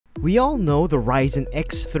We all know the Ryzen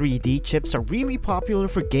X3D chips are really popular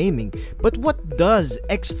for gaming, but what does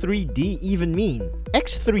X3D even mean?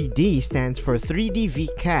 X3D stands for 3D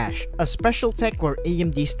V-Cache, a special tech where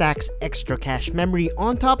AMD stacks extra cache memory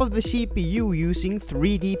on top of the CPU using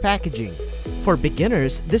 3D packaging. For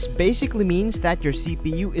beginners, this basically means that your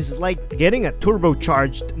CPU is like getting a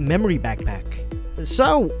turbocharged memory backpack.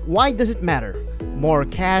 So, why does it matter? More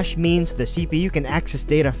cache means the CPU can access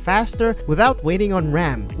data faster without waiting on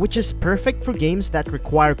RAM, which is perfect for games that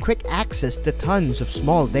require quick access to tons of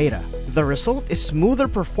small data. The result is smoother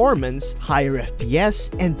performance, higher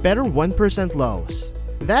FPS, and better 1% lows.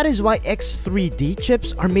 That is why X3D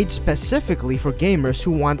chips are made specifically for gamers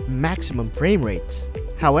who want maximum frame rates.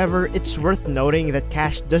 However, it's worth noting that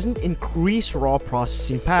cache doesn't increase raw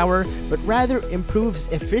processing power, but rather improves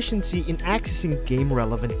efficiency in accessing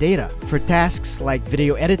game-relevant data. For tasks like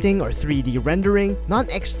video editing or 3D rendering,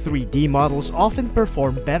 non-X3D models often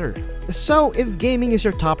perform better. So, if gaming is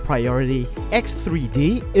your top priority,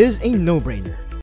 X3D is a no-brainer.